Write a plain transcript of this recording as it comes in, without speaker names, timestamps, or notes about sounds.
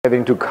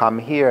Having to come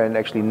here and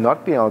actually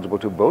not be eligible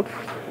to vote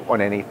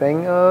on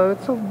anything,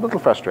 it's a little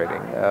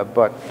frustrating.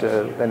 But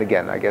then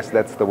again, I guess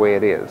that's the way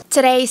it is.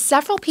 Today,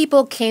 several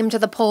people came to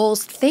the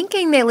polls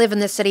thinking they live in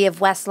the city of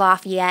West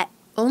Lafayette,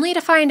 only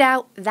to find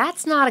out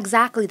that's not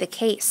exactly the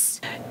case.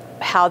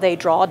 How they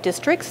draw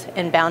districts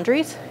and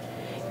boundaries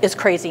is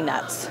crazy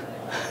nuts.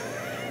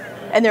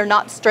 And they're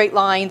not straight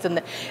lines,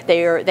 and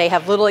they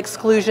have little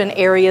exclusion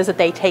areas that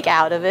they take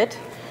out of it.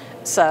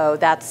 So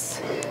that's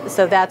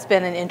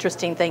been an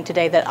interesting thing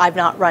today that I've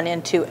not run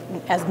into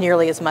as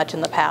nearly as much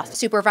in the past.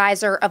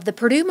 Supervisor of the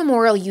Purdue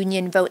Memorial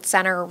Union Vote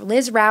Center,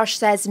 Liz Roush,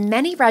 says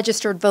many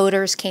registered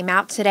voters came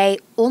out today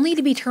only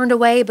to be turned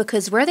away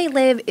because where they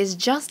live is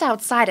just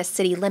outside of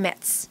city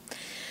limits.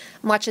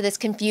 Much of this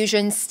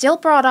confusion still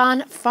brought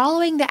on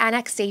following the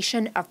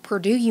annexation of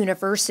Purdue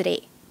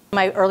University.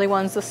 My early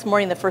ones this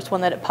morning, the first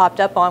one that it popped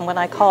up on when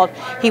I called,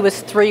 he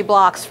was 3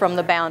 blocks from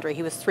the boundary.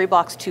 He was 3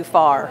 blocks too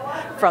far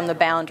from the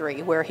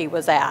boundary where he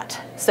was at.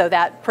 So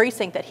that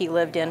precinct that he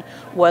lived in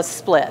was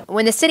split.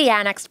 When the city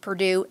annexed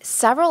Purdue,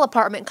 several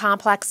apartment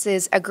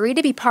complexes agreed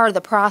to be part of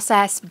the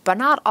process, but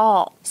not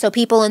all. So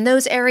people in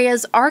those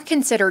areas are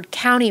considered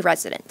county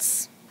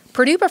residents.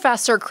 Purdue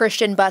professor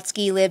Christian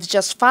Butsky lives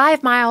just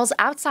 5 miles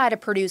outside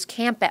of Purdue's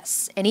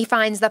campus, and he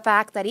finds the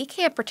fact that he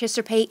can't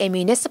participate in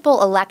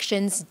municipal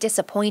elections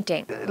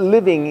disappointing.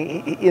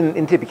 Living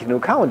in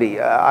Tippecanoe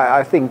County,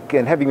 I think,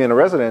 and having been a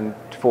resident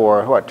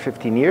for,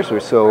 15 years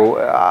or so,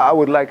 I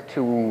would like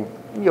to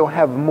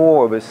have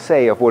more of a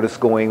say of what is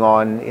going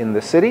on in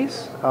the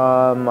cities.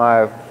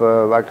 I'd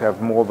like to have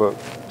more of a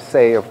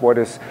say of what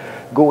is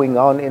going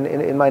on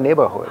in my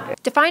neighborhood.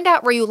 To find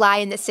out where you lie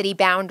in the city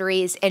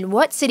boundaries and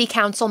what city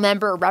council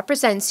member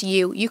represents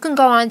you, you can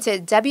go on to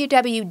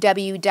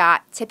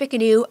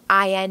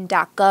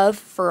www.tippecanoein.gov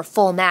for a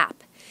full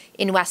map.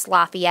 In West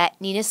Lafayette,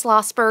 Nina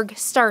Schlossberg,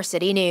 Star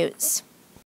City News.